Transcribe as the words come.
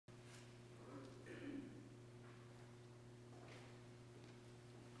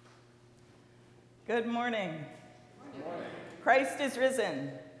Good morning. Good morning. Christ is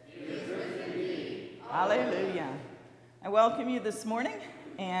risen. He is risen indeed. Hallelujah. I welcome you this morning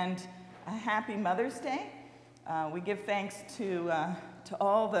and a happy Mother's Day. We give thanks to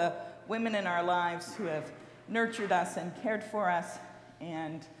all the women in our lives who have nurtured us and cared for us,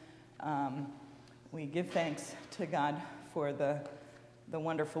 and we give thanks to God for the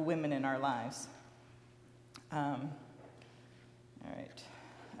wonderful women in our lives. All right.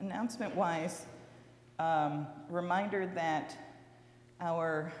 Announcement-wise, reminder that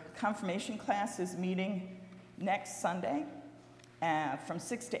our confirmation class is meeting next Sunday from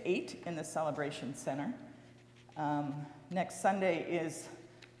 6 to 8 in the Celebration Center. Next Sunday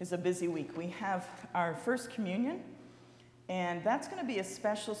is a busy week. We have our First Communion, and that's going to be a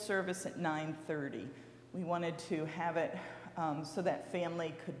special service at 9:30. We wanted to have it so that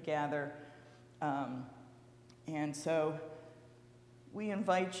family could gather, and so we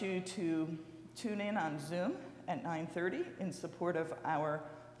invite you to tune in on Zoom at 9:30 in support of our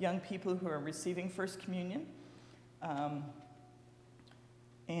young people who are receiving First Communion,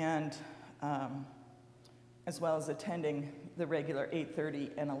 and as well as attending the regular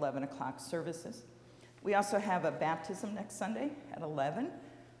 8:30 and 11 o'clock services. We also have a baptism next Sunday at 11,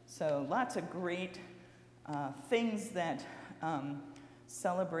 so lots of great things that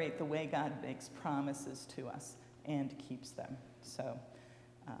celebrate the way God makes promises to us and keeps them. So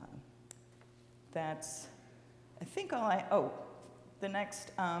that's, I think the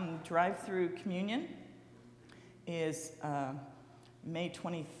next drive-through communion is May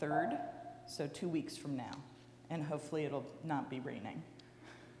 23rd, so 2 weeks from now, and hopefully it'll not be raining.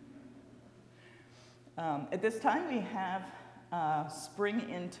 At this time, we have Spring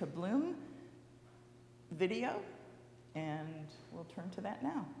into Bloom video, and we'll turn to that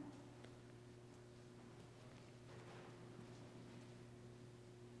now.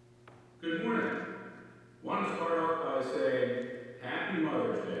 Good morning. I want to start off by saying Happy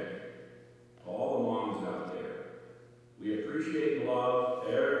Mother's Day to all the moms out there. We appreciate and love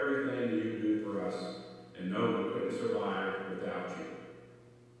everything you do for us and know we couldn't survive without you.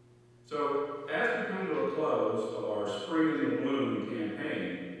 So, as we come to a close of our Spring in the Bloom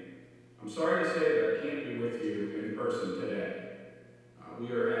campaign, I'm sorry to say that I can't be with you in person today. We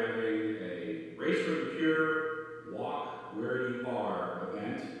are having a Race for the Cure, Walk Where You Are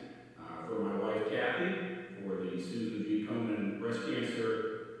event for my wife Kathy, for the Susan G. Komen Breast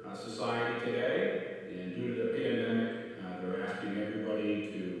Cancer Society today. And due to the pandemic, they're asking everybody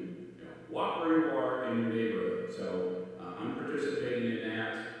to walk where you are in your neighborhood. So I'm participating in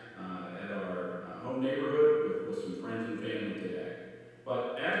that at our home neighborhood with some friends and family today.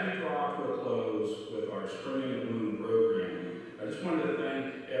 But as we draw to a close with our Spring in the Bloom program, I just wanted to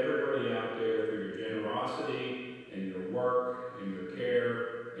thank everybody out there for your generosity and your work and your care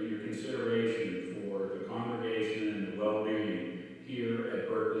and your consideration for the congregation and the well-being here at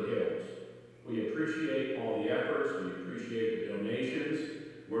Berkeley Hills. We appreciate all the efforts, we appreciate the donations.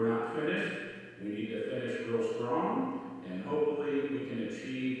 We're not finished. We need to finish real strong, and hopefully we can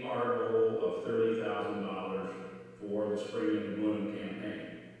achieve our goal of $30,000 for the Spring in the Bloom campaign.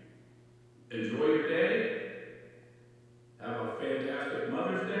 Enjoy your day. Have a fantastic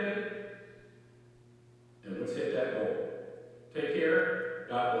Mother's Day, and let's hit that goal. Take care.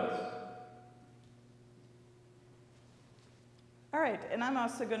 God bless. All right, and I'm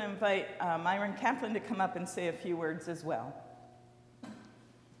also going to invite Myron Kaplan to come up and say a few words as well.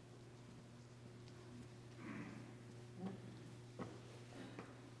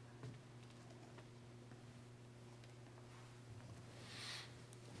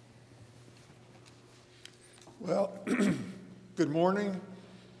 Well, good morning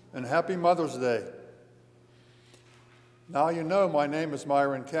and happy Mother's Day. Now you know my name is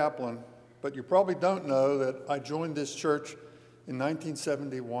Myron Kaplan, but you probably don't know that I joined this church in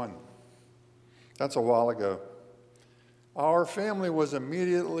 1971. That's a while ago. Our family was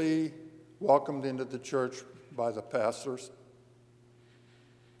immediately welcomed into the church by the pastors,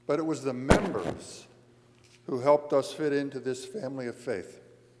 but it was the members who helped us fit into this family of faith.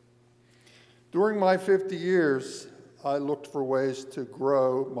 During my 50 years, I looked for ways to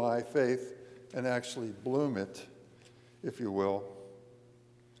grow my faith and actually bloom it, if you will.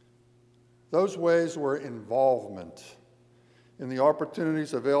 Those ways were involvement in the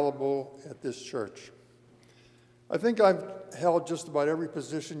opportunities available at this church. I think I've held just about every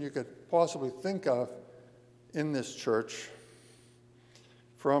position you could possibly think of in this church,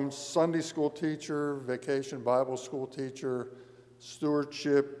 from Sunday school teacher, vacation Bible school teacher,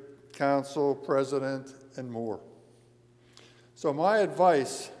 stewardship, council, president, and more. So my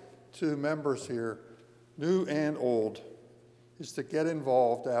advice to members here, new and old, is to get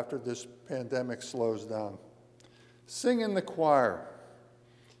involved after this pandemic slows down. Sing in the choir.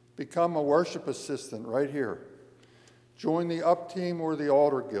 Become a worship assistant right here. Join the Up Team or the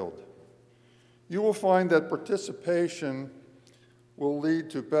Altar Guild. You will find that participation will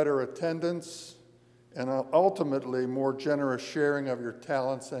lead to better attendance and ultimately more generous sharing of your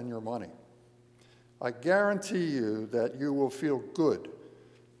talents and your money. I guarantee you that you will feel good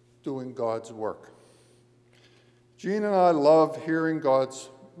doing God's work. Jean and I love hearing God's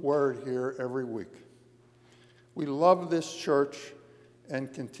word here every week. We love this church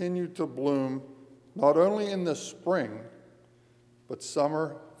and continue to bloom not only in the spring, but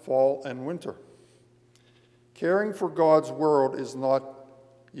summer, fall, and winter. Caring for God's world is not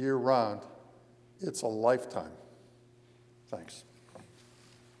year-round, it's a lifetime. Thanks.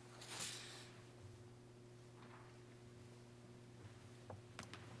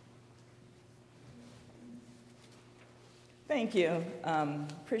 Thank you.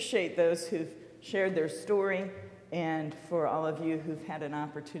 Appreciate those who've shared their story, and for all of you who've had an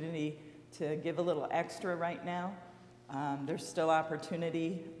opportunity to give a little extra right now. There's still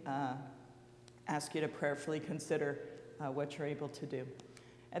opportunity. Ask you to prayerfully consider what you're able to do.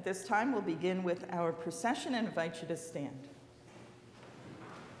 At this time, we'll begin with our procession and invite you to stand.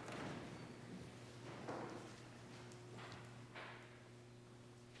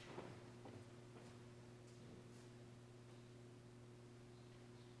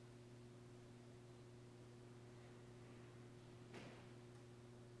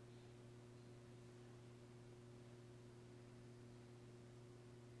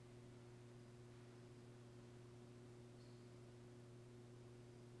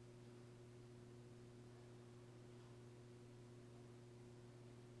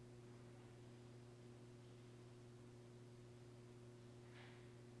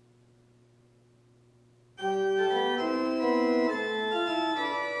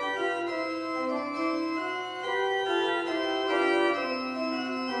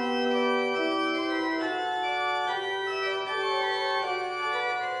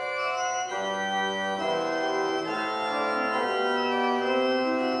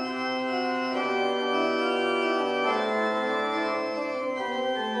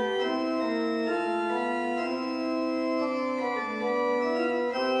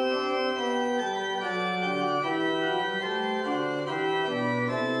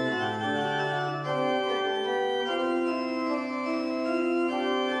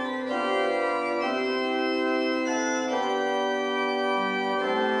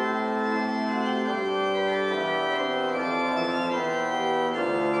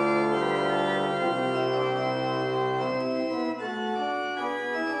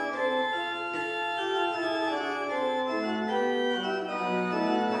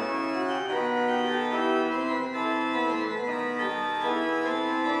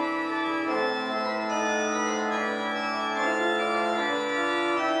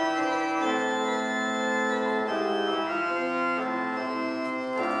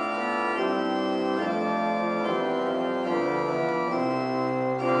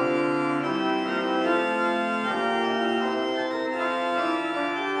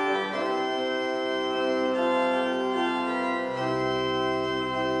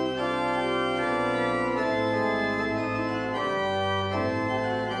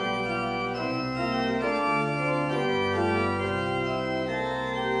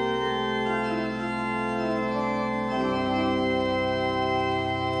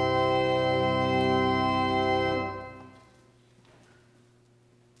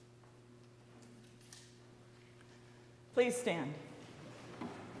 Please stand.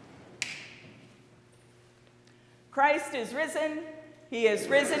 Christ is risen. He is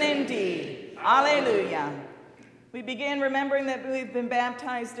risen indeed. Alleluia. We begin remembering that we've been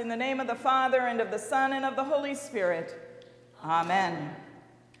baptized in the name of the Father, and of the Son, and of the Holy Spirit. Amen.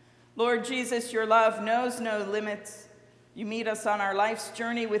 Lord Jesus, your love knows no limits. You meet us on our life's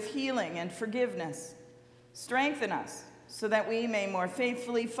journey with healing and forgiveness. Strengthen us so that we may more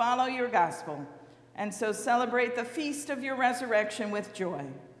faithfully follow your gospel, and so celebrate the feast of your resurrection with joy.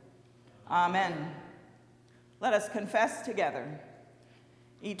 Amen. Let us confess together.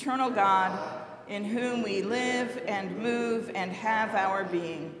 Eternal God, in whom we live and move and have our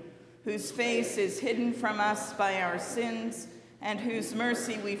being, whose face is hidden from us by our sins, and whose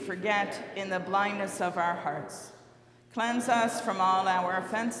mercy we forget in the blindness of our hearts. Cleanse us from all our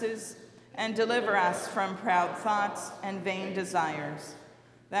offenses, and deliver us from proud thoughts and vain desires,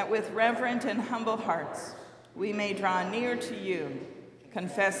 that with reverent and humble hearts we may draw near to you,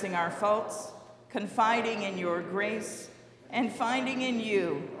 confessing our faults, confiding in your grace, and finding in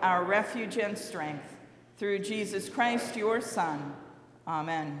you our refuge and strength, through Jesus Christ, your Son.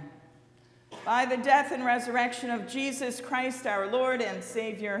 Amen. By the death and resurrection of Jesus Christ, our Lord and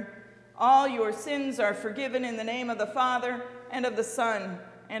Savior, all your sins are forgiven in the name of the Father, and of the Son,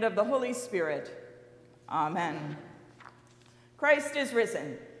 and of the Holy Spirit. Amen. Christ is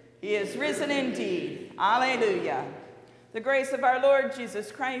risen. He is risen indeed. Alleluia. The grace of our Lord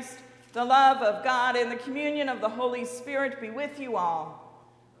Jesus Christ, the love of God, and the communion of the Holy Spirit be with you all,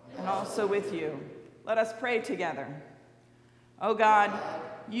 and also with you. Let us pray together. O God,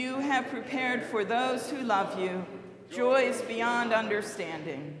 you have prepared for those who love you joys beyond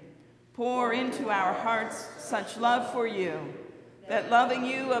understanding. Pour into our hearts such love for you, that loving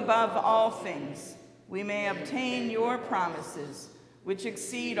you above all things, we may obtain your promises, which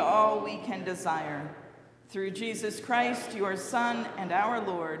exceed all we can desire. Through Jesus Christ, your Son and our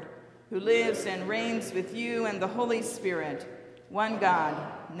Lord, who lives and reigns with you and the Holy Spirit, one God,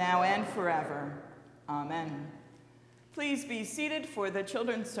 now and forever. Amen. Please be seated for the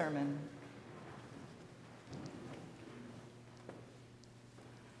children's sermon.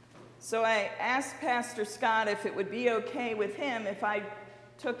 So I asked Pastor Scott if it would be okay with him if I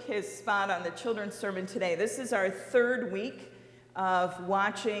took his spot on the children's sermon today. This is our third week of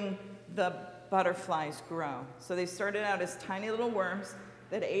watching the butterflies grow. So they started out as tiny little worms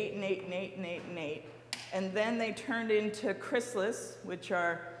that ate and ate and ate and ate and ate. And then they turned into chrysalis, which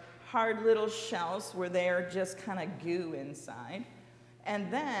are hard little shells where they are just kind of goo inside.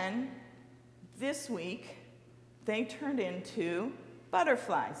 And then this week, they turned into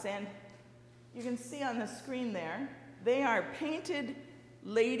butterflies. And you can see on the screen there, they are painted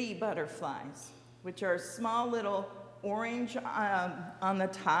lady butterflies, which are small little orange on the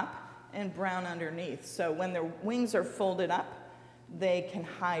top and brown underneath. So when their wings are folded up, they can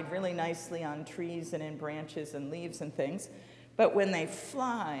hide really nicely on trees and in branches and leaves and things. But when they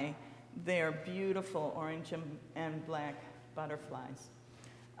fly, they're beautiful orange and black butterflies.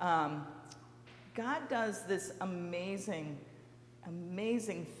 God does this amazing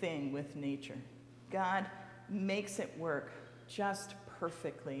thing with nature. God makes it work just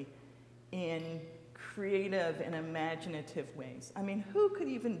perfectly in creative and imaginative ways. I mean, who could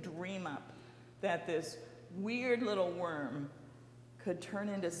even dream up that this weird little worm could turn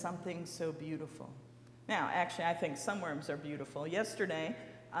into something so beautiful? Now, actually, I think some worms are beautiful. Yesterday,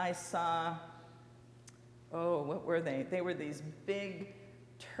 I saw, what were they? They were these big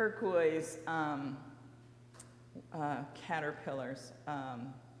turquoise caterpillars.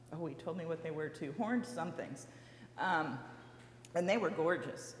 He told me what they were too, horned somethings. And they were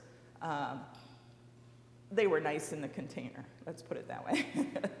gorgeous. They were nice in the container, let's put it that way.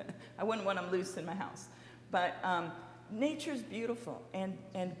 I wouldn't want them loose in my house. But nature's beautiful and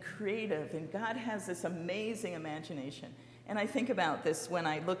creative, and God has this amazing imagination. And I think about this when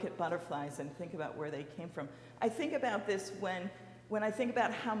I look at butterflies and think about where they came from. I think about this when I think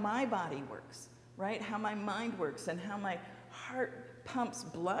about how my body works, right? How my mind works and how my heart pumps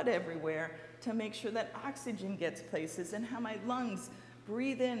blood everywhere to make sure that oxygen gets places, and how my lungs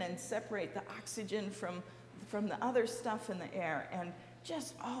breathe in and separate the oxygen from the other stuff in the air, and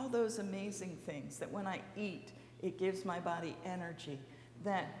just all those amazing things that when I eat, it gives my body energy,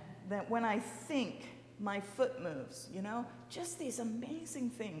 that when I think, my foot moves, just these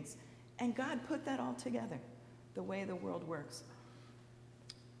amazing things. And God put that all together, the way the world works.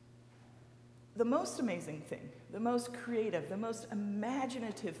 The most amazing thing, the most creative, the most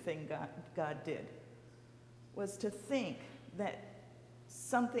imaginative thing God did was to think that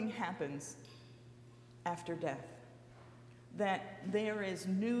something happens after death, that there is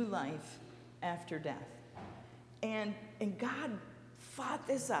new life after death. And God fought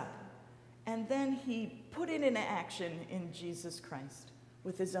this up, and then he put it into action in Jesus Christ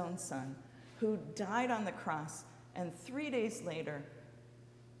with his own Son, who died on the cross and 3 days later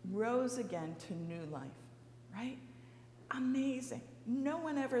rose again to new life, right? Amazing. No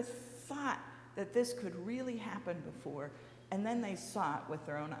one ever thought that this could really happen before, and then they saw it with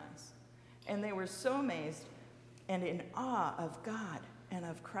their own eyes. And they were so amazed and in awe of God and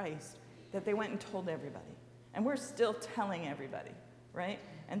of Christ that they went and told everybody. And we're still telling everybody, right?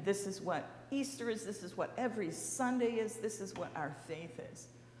 And this is what Easter is, this is what every Sunday is, this is what our faith is.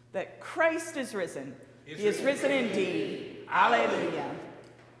 That Christ is risen. He is risen indeed. Alleluia.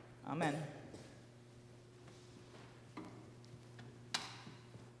 Amen.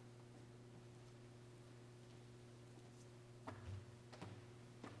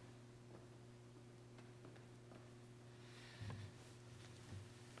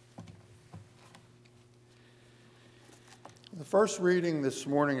 The first reading this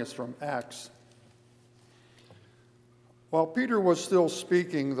morning is from Acts. While Peter was still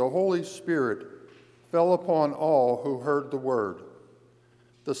speaking, the Holy Spirit fell upon all who heard the word.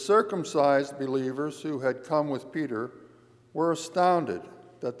 The circumcised believers who had come with Peter were astounded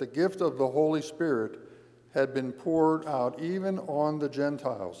that the gift of the Holy Spirit had been poured out even on the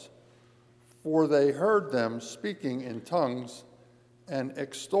Gentiles, for they heard them speaking in tongues and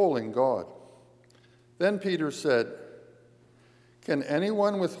extolling God. Then Peter said, "Can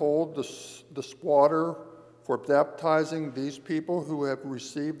anyone withhold the water for baptizing these people who have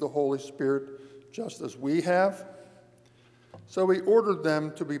received the Holy Spirit just as we have?" So he ordered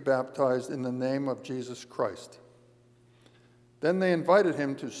them to be baptized in the name of Jesus Christ. Then they invited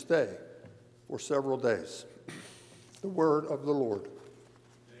him to stay for several days. The word of the Lord.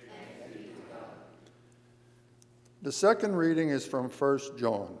 The second reading is from 1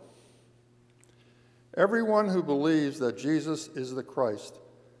 John. Everyone who believes that Jesus is the Christ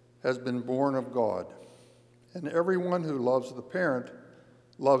has been born of God, and everyone who loves the parent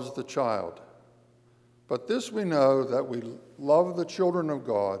loves the child. But this we know, that we love the children of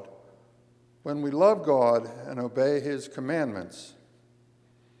God when we love God and obey his commandments.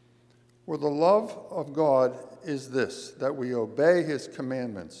 For the love of God is this, that we obey his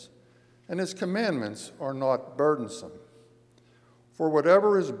commandments, and his commandments are not burdensome. For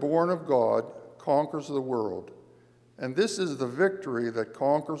whatever is born of God conquers the world, and this is the victory that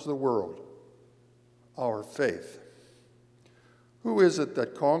conquers the world, our faith. Who is it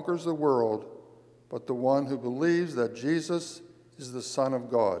that conquers the world but the one who believes that Jesus is the Son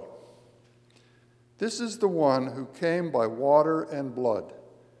of God? This is the one who came by water and blood,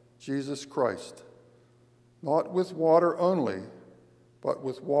 Jesus Christ, not with water only, but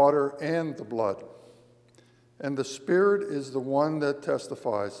with water and the blood. And the Spirit is the one that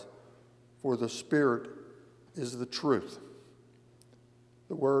testifies, for the Spirit is the truth.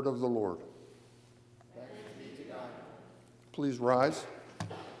 The word of the Lord. Thanks be to God. Please rise.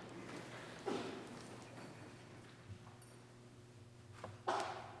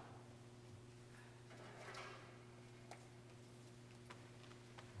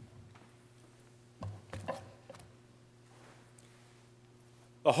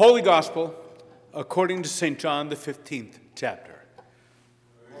 The Holy Gospel according to St. John, the 15th chapter.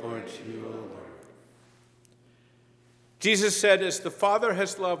 Lord, to you, O Lord. Jesus said, "As the Father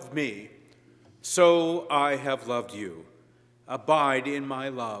has loved me, so I have loved you. Abide in my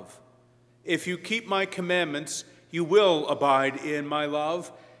love. If you keep my commandments, you will abide in my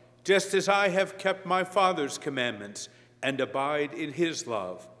love, just as I have kept my Father's commandments and abide in his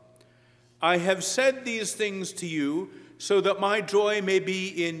love. I have said these things to you so that my joy may be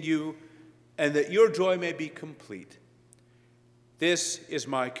in you and that your joy may be complete. This is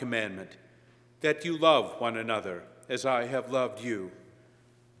my commandment, that you love one another as I have loved you.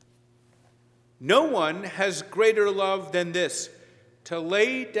 No one has greater love than this, to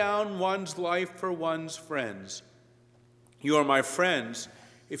lay down one's life for one's friends. You are my friends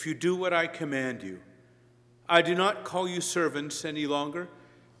if you do what I command you. I do not call you servants any longer,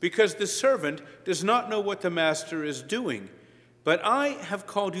 because the servant does not know what the master is doing. But I have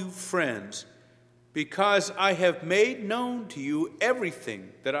called you friends, because I have made known to you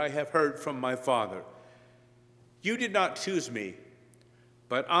everything that I have heard from my Father. You did not choose me,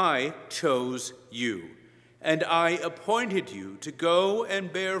 but I chose you, and I appointed you to go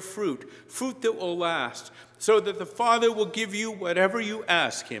and bear fruit, fruit that will last, so that the Father will give you whatever you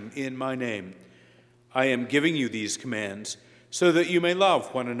ask him in my name. I am giving you these commands, so that you may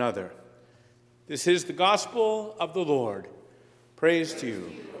love one another. This is the gospel of the Lord. Praise to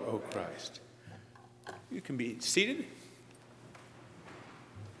you, O Christ." You can be seated.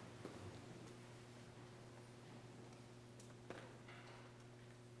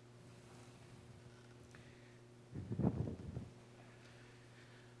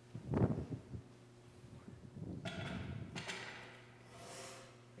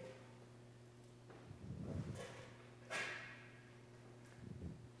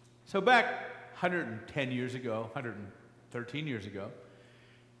 So back 110 years ago, 113 years ago,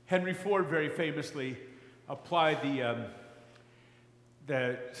 Henry Ford very famously applied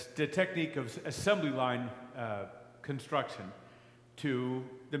the technique of assembly line construction to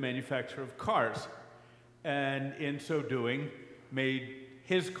the manufacture of cars. And in so doing, made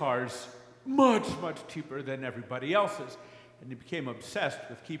his cars much, much cheaper than everybody else's. And he became obsessed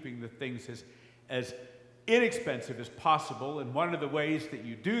with keeping the things as inexpensive as possible, and one of the ways that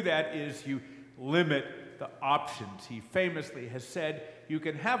you do that is you limit the options. He famously has said, you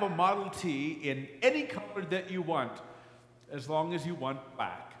can have a Model T in any color that you want, as long as you want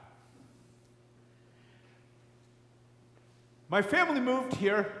black. My family moved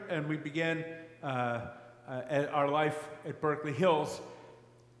here, and we began our life at Berkeley Hills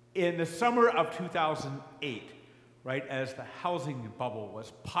In the summer of 2008, right as the housing bubble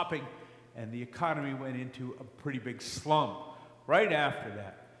was popping and the economy went into a pretty big slump right after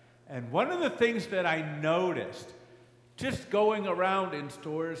that. And one of the things that I noticed just going around in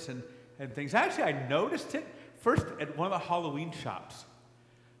stores and things, actually I noticed it first at one of the Halloween shops.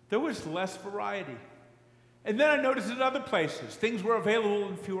 There was less variety. And then I noticed at other places, things were available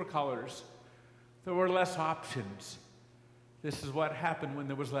in fewer colors. There were less options. This is what happened when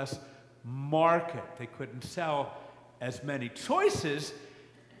there was less market. They couldn't sell as many. Choices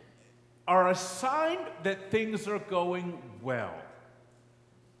are a sign that things are going well.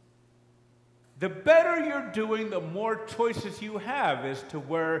 The better you're doing, the more choices you have as to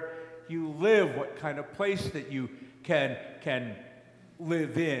where you live, what kind of place that you can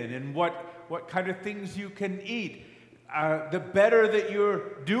live in, and what kind of things you can eat. The better that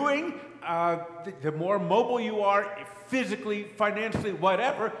you're doing, the more mobile you are, physically, financially,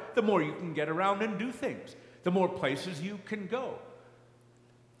 whatever, the more you can get around and do things. The more places you can go.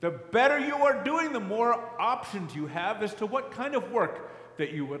 The better you are doing, the more options you have as to what kind of work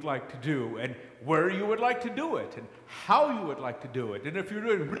that you would like to do, and where you would like to do it, and how you would like to do it. And if you're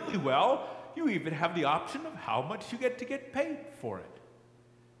doing really well, you even have the option of how much you get to get paid for it.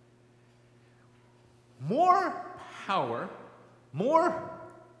 More power, more,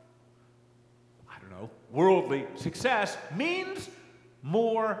 worldly success means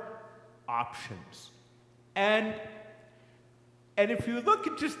more options. And if you look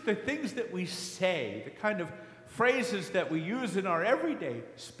at just the things that we say, the kind of phrases that we use in our everyday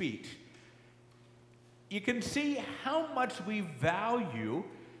speech, you can see how much we value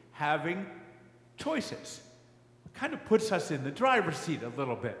having choices. It kind of puts us in the driver's seat a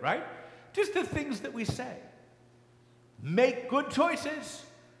little bit, right? Just the things that we say. Make good choices.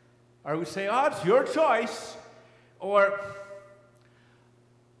 Or we say, oh, it's your choice. Or,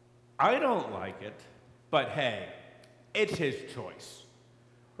 I don't like it, but hey, it's his choice.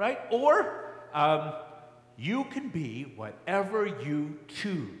 Right? Or, you can be whatever you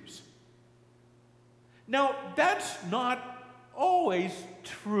choose. Now, that's not always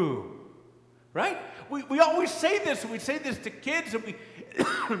true. Right? We always say this, and we say this to kids, and we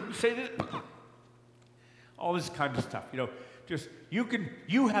say this, all this kind of stuff, Just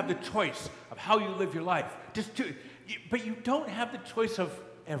you have the choice of how you live your life. But you don't have the choice of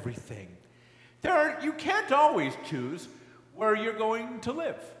everything. You can't always choose where you're going to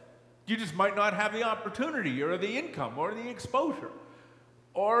live. You just might not have the opportunity or the income or the exposure.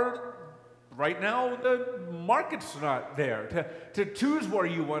 Or right now the market's not there to choose where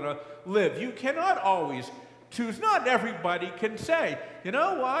you want to live. You cannot always choose. Not everybody can say, you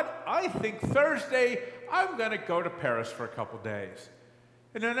know what, I think Thursday I'm going to go to Paris for a couple days.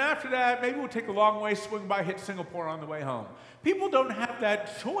 And then after that, maybe we'll take a long way, swing by, hit Singapore on the way home. People don't have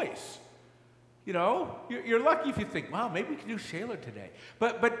that choice. You're lucky if you think, wow, maybe we can do Shaler today.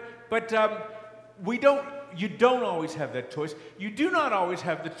 But you don't always have that choice. You do not always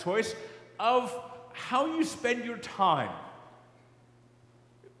have the choice of how you spend your time.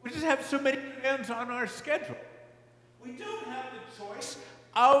 We just have so many demands on our schedule. We don't have the choice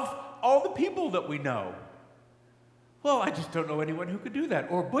of all the people that we know. Well, I just don't know anyone who could do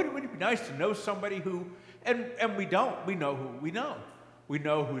that. Or would it be nice to know somebody who, and we don't. We know who we know. We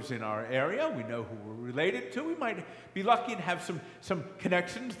know who's in our area. We know who we're related to. We might be lucky and have some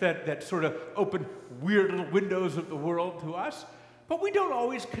connections that sort of open weird little windows of the world to us. But we don't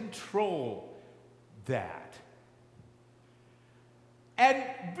always control that. And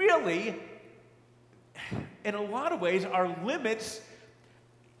really, in a lot of ways, our limits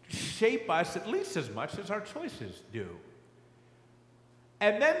shape us at least as much as our choices do.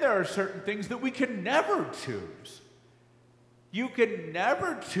 And then there are certain things that we can never choose. You can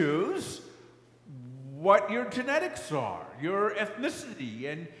never choose what your genetics are, your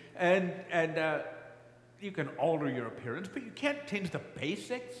ethnicity, and you can alter your appearance, but you can't change the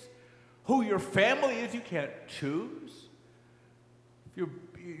basics. Who your family is, you can't choose. You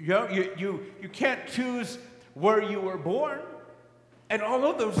can't choose where you were born. And all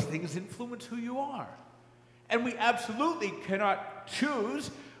of those things influence who you are. And we absolutely cannot choose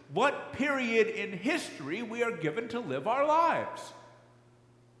what period in history we are given to live our lives.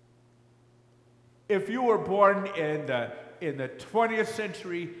 If you were born in the 20th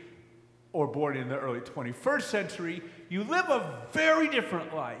century or born in the early 21st century, you live a very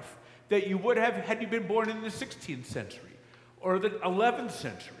different life that you would have had you been born in the 16th century or the 11th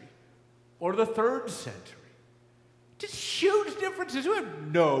century or the 3rd century. Just huge differences. We have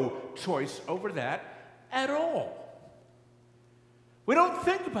no choice over that at all. We don't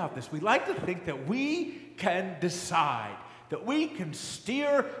think about this. We like to think that we can decide, that we can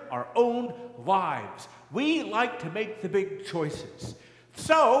steer our own lives. We like to make the big choices.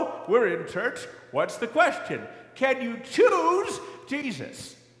 So, we're in church. What's the question? Can you choose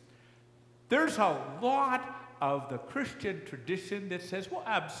Jesus? There's a lot of the Christian tradition that says, well,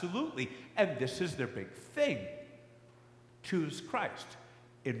 absolutely. And this is their big thing. Choose Christ.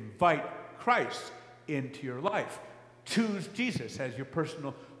 Invite Christ into your life. Choose Jesus as your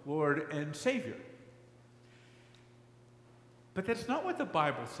personal Lord and Savior. But that's not what the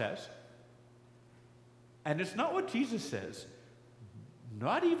Bible says. And it's not what Jesus says.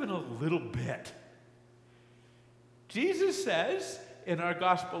 Not even a little bit. Jesus says in our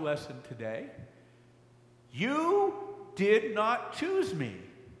gospel lesson today, you did not choose me,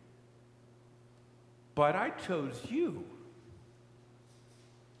 but I chose you.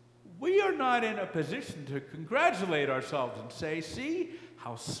 We are not in a position to congratulate ourselves and say, see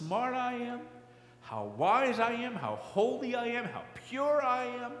how smart I am, how wise I am, how holy I am, how pure I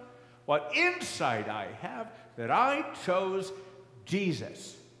am, what insight I have that I chose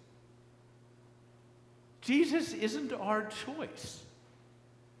Jesus. Jesus isn't our choice.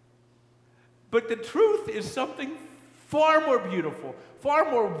 But the truth is something far more beautiful,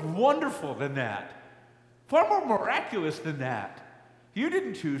 far more wonderful than that, far more miraculous than that. You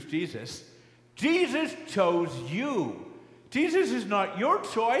didn't choose Jesus. Jesus chose you. Jesus is not your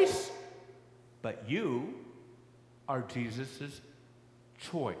choice, but you are Jesus'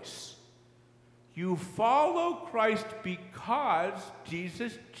 choice. You follow Christ because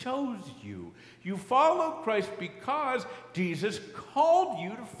Jesus chose you. You follow Christ because Jesus called you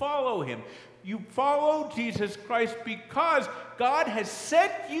to follow him. You follow Jesus Christ because God has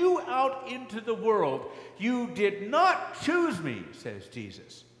sent you out into the world. You did not choose me, says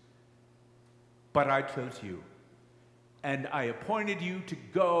Jesus, but I chose you. And I appointed you to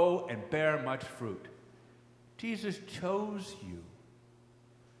go and bear much fruit. Jesus chose you.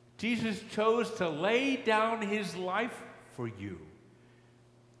 Jesus chose to lay down his life for you.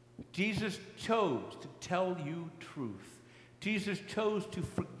 Jesus chose to tell you truth. Jesus chose to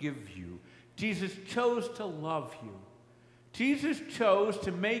forgive you. Jesus chose to love you. Jesus chose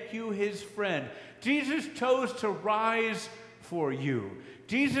to make you his friend. Jesus chose to rise for you.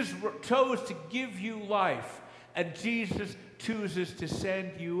 Jesus chose to give you life. And Jesus chooses to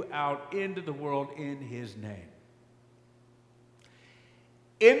send you out into the world in his name.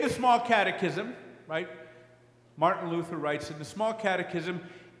 In the Small Catechism, right, Martin Luther writes in the Small Catechism,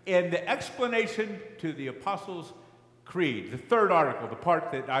 in the explanation to the Apostles' Creed, the third article, the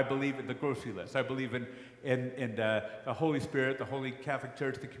part that I believe in the grocery list. I believe in the Holy Spirit, the Holy Catholic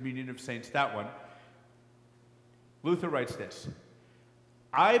Church, the communion of saints, that one. Luther writes this: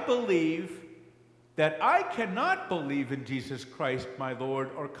 I believe that I cannot believe in Jesus Christ, my Lord,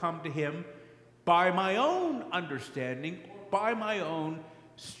 or come to him by my own understanding or by my own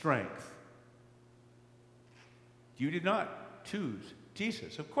strength. You did not choose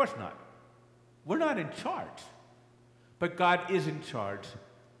Jesus. Of course not. We're not in charge. But God is in charge.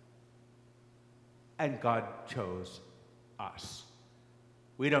 And God chose us.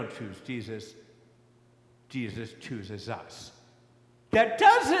 We don't choose Jesus. Jesus chooses us. That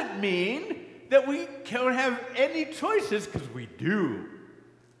doesn't mean that we can't have any choices, because we do.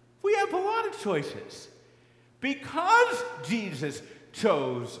 We have a lot of choices. Because Jesus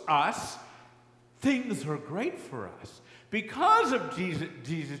chose us, things are great for us. Because of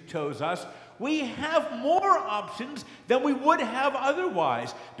Jesus chose us, we have more options than we would have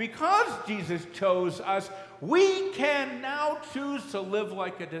otherwise. Because Jesus chose us, we can now choose to live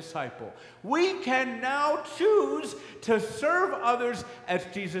like a disciple. We can now choose to serve others as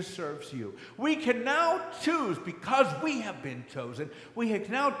Jesus serves you. We can now choose, because we have been chosen, we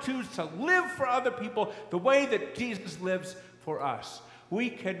can now choose to live for other people the way that Jesus lives for us. We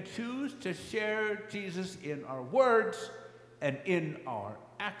can choose to share Jesus in our words and in our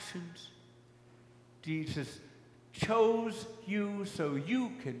actions. Jesus chose you so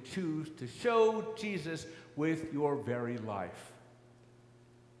you can choose to show Jesus with your very life.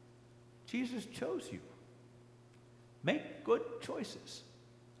 Jesus chose you. Make good choices.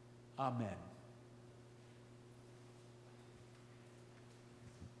 Amen.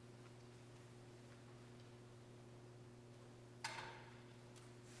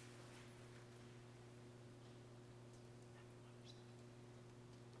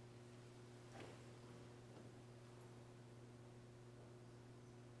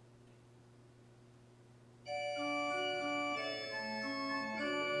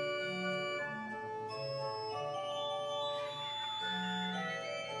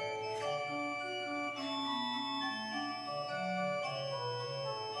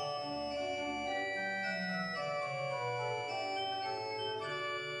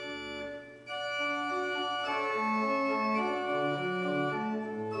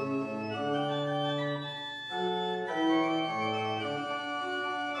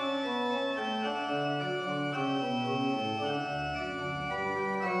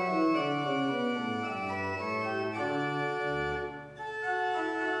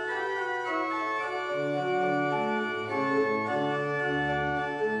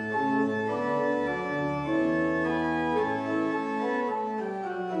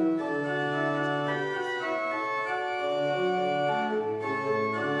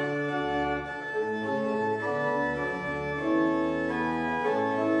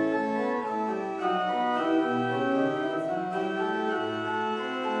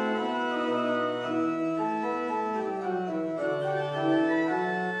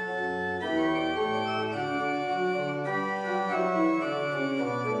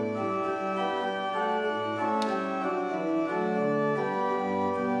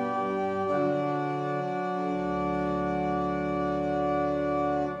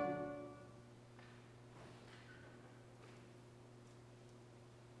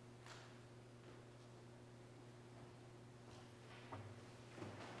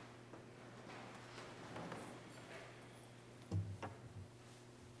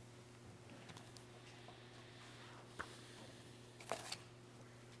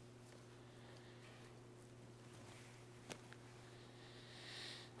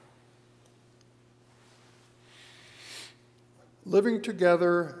 Living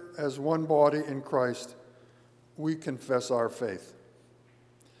together as one body in Christ, we confess our faith.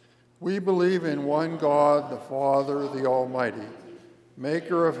 We believe in one God, the Father, the Almighty,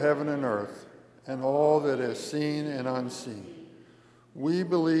 maker of heaven and earth, and all that is seen and unseen. We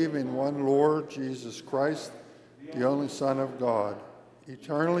believe in one Lord, Jesus Christ, the only Son of God,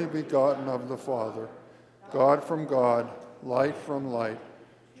 eternally begotten of the Father, God from God, light from light,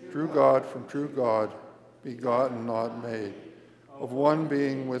 true God from true God, begotten, not made, of one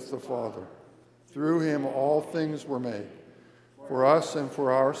being with the Father. Through him all things were made. For us and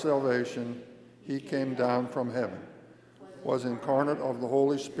for our salvation, he came down from heaven, was incarnate of the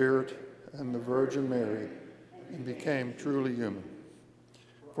Holy Spirit and the Virgin Mary, and became truly human.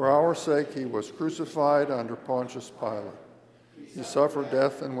 For our sake he was crucified under Pontius Pilate. He suffered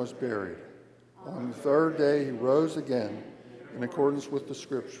death and was buried. On the third day he rose again in accordance with the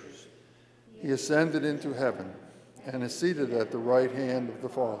Scriptures. He ascended into heaven and is seated at the right hand of the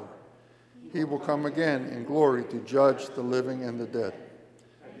Father. He will come again in glory to judge the living and the dead,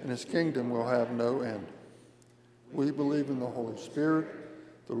 and his kingdom will have no end. We believe in the Holy Spirit,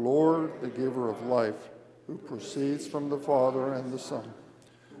 the Lord, the giver of life, who proceeds from the Father and the Son,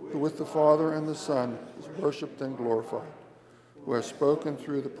 who with the Father and the Son is worshipped and glorified, who has spoken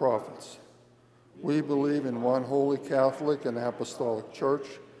through the prophets. We believe in one holy Catholic and apostolic church.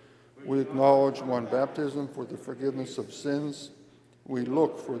 We acknowledge one baptism for the forgiveness of sins. We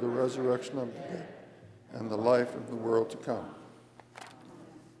look for the resurrection of the dead and the life of the world to come.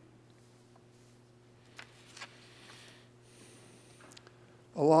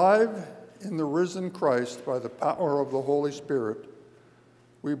 Alive in the risen Christ by the power of the Holy Spirit,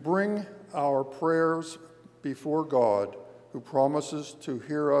 we bring our prayers before God, who promises to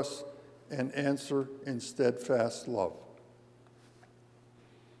hear us and answer in steadfast love.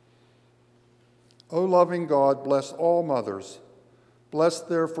 O loving God, bless all mothers. Bless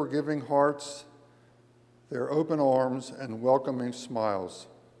their forgiving hearts, their open arms, and welcoming smiles.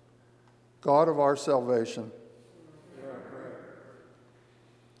 God of our salvation,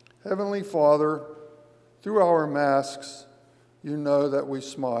 Heavenly Father, through our masks, you know that we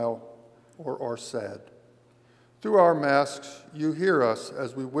smile or are sad. Through our masks, you hear us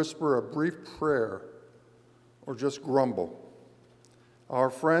as we whisper a brief prayer or just grumble. Our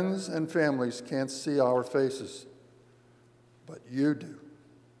friends and families can't see our faces, but you do.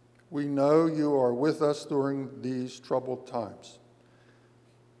 We know you are with us during these troubled times.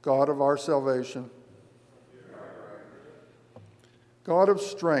 God of our salvation, God of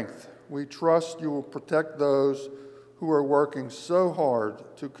strength, we trust you will protect those who are working so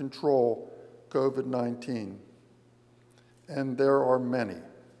hard to control COVID-19. And there are many.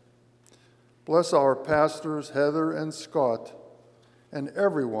 Bless our pastors, Heather and Scott, and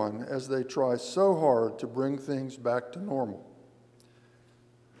everyone as they try so hard to bring things back to normal.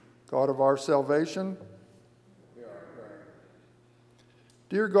 God of our salvation,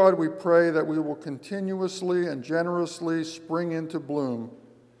 dear God, we pray that we will continuously and generously spring into bloom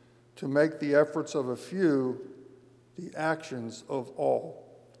to make the efforts of a few the actions of all,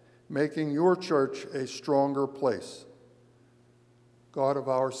 making your church a stronger place. God of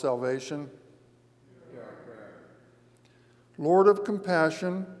our salvation, Lord of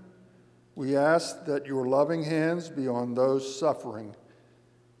compassion, we ask that your loving hands be on those suffering,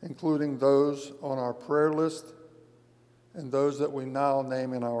 including those on our prayer list and those that we now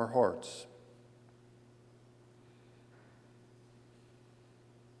name in our hearts.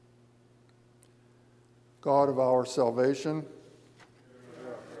 God of our salvation,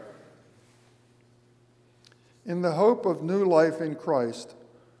 in the hope of new life in Christ,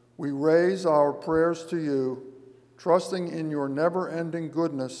 we raise our prayers to you, trusting in your never-ending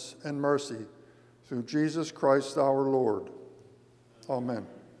goodness and mercy through Jesus Christ our Lord. Amen.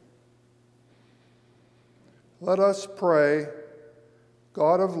 Let us pray.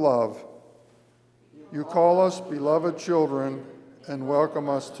 God of love, you call us beloved children and welcome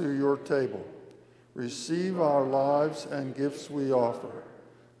us to your table. Receive our lives and gifts we offer.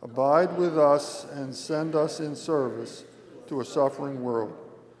 Abide with us and send us in service to a suffering world.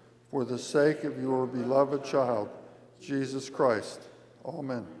 For the sake of your beloved child, Jesus Christ.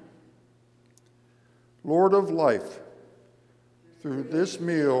 Amen. Lord of life, through this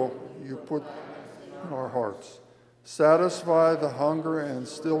meal you put in our hearts. Satisfy the hunger and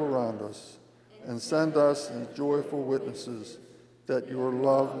still around us, and send us as joyful witnesses that your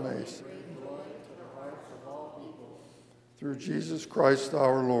love may spread through Jesus Christ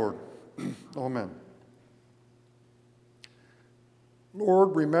our Lord. Amen.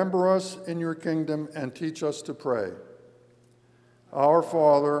 Lord, remember us in your kingdom and teach us to pray. Our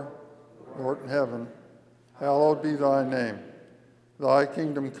Father, who art in heaven, hallowed be thy name. Thy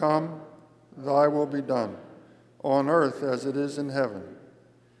kingdom come, thy will be done, on earth as it is in heaven.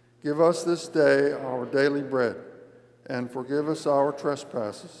 Give us this day our daily bread, and forgive us our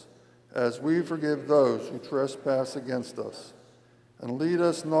trespasses, as we forgive those who trespass against us. And lead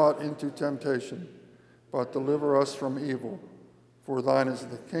us not into temptation, but deliver us from evil. For thine is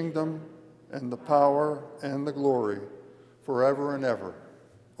the kingdom, and the power, and the glory, forever and ever.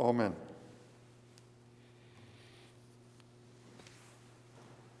 Amen.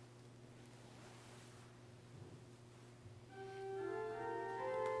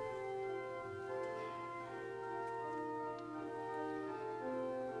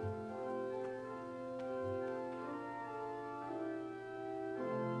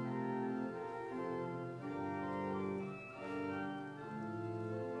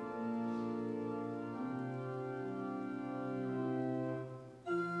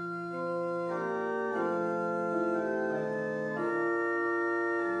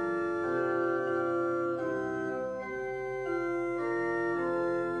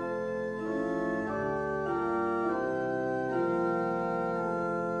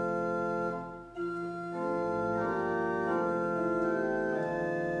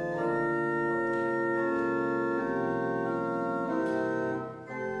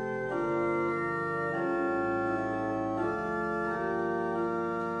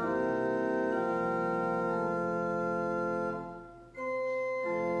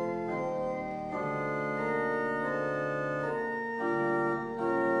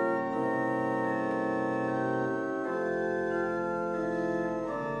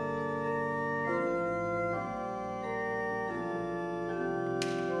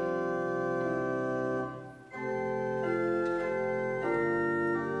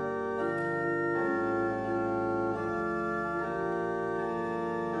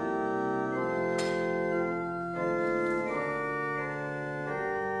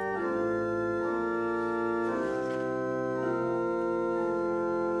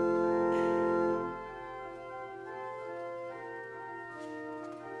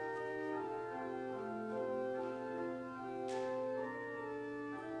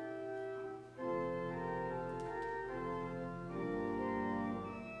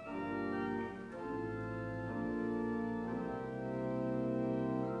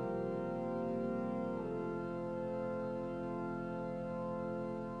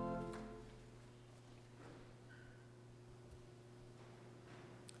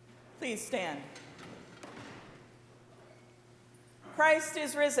 Please stand. Christ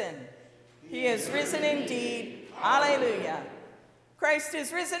is risen. He is risen indeed. Alleluia. Christ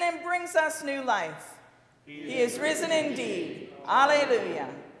is risen and brings us new life. He is risen indeed. Alleluia.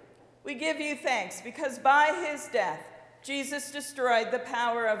 We give you thanks because by his death, Jesus destroyed the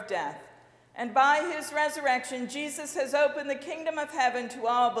power of death. And by his resurrection, Jesus has opened the kingdom of heaven to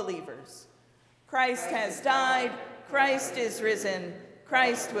all believers. Christ has died. Christ is risen.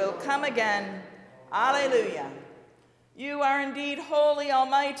 Christ will come again. Alleluia. You are indeed holy,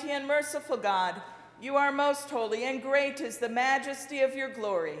 almighty, and merciful God. You are most holy, and great is the majesty of your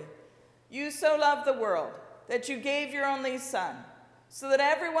glory. You so loved the world that you gave your only Son, so that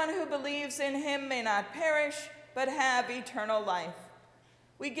everyone who believes in him may not perish, but have eternal life.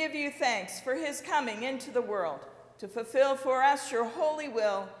 We give you thanks for his coming into the world to fulfill for us your holy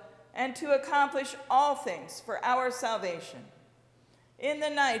will and to accomplish all things for our salvation. In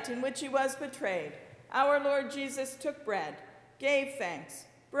the night in which he was betrayed, our Lord Jesus took bread, gave thanks,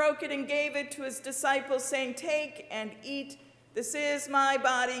 broke it, and gave it to his disciples, saying, "Take and eat. This is my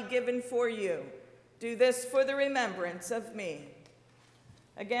body given for you. Do this for the remembrance of me."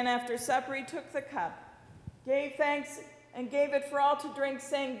 Again, after supper, he took the cup, gave thanks, and gave it for all to drink,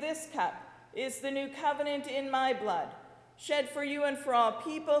 saying, "This cup is the new covenant in my blood, shed for you and for all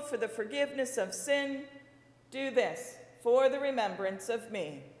people for the forgiveness of sin. Do this for the remembrance of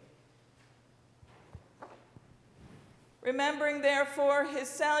me." Remembering, therefore, his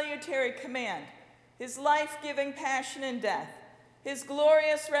salutary command, his life-giving passion and death, his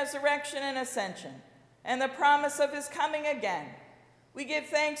glorious resurrection and ascension, and the promise of his coming again, we give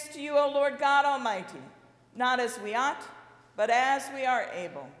thanks to you, O Lord God Almighty, not as we ought, but as we are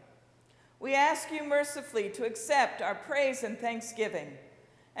able. We ask you mercifully to accept our praise and thanksgiving,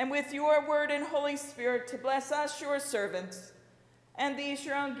 and with your word and Holy Spirit to bless us, your servants, and these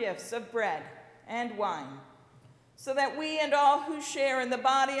your own gifts of bread and wine, so that we and all who share in the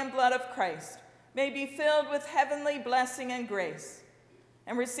body and blood of Christ may be filled with heavenly blessing and grace,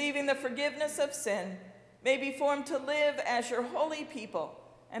 and receiving the forgiveness of sin, may be formed to live as your holy people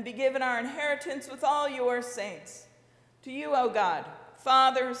and be given our inheritance with all your saints. To you, O God,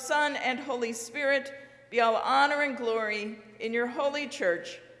 Father, Son, and Holy Spirit, be all honor and glory in your holy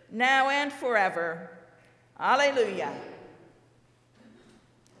church, now and forever. Alleluia.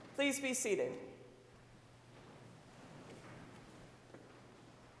 Please be seated.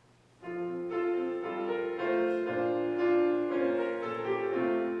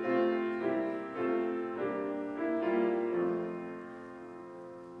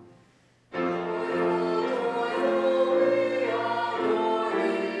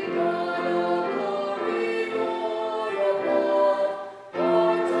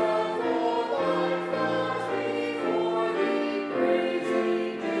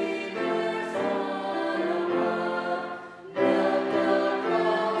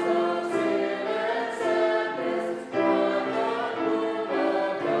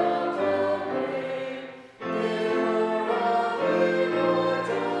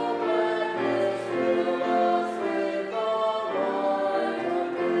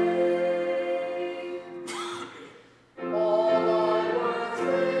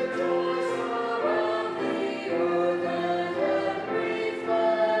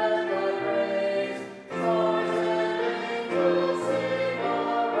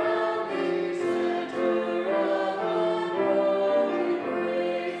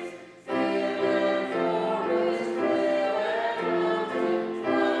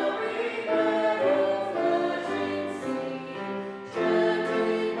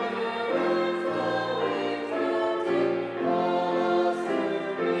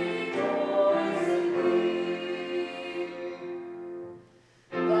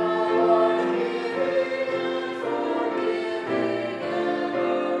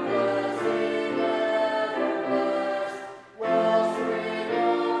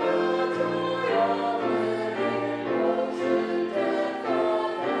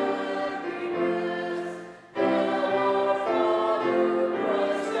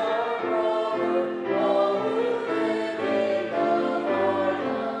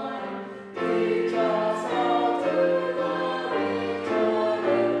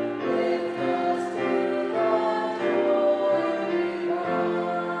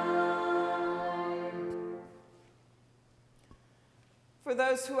 For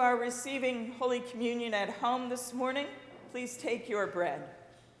those who are receiving Holy Communion at home this morning, please take your bread.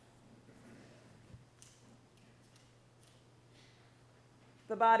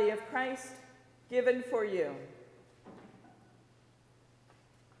 The body of Christ given for you.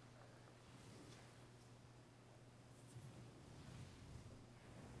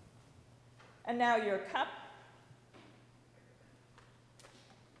 And now your cup,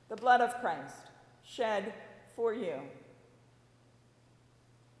 the blood of Christ shed for you.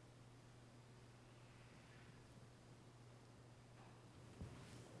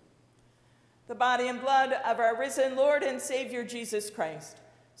 The body and blood of our risen Lord and Savior Jesus Christ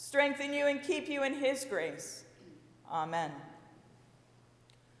strengthen you and keep you in his grace. Amen.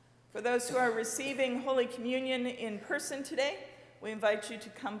 For those who are receiving Holy Communion in person today, we invite you to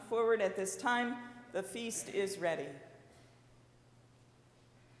come forward at this time. The feast is ready.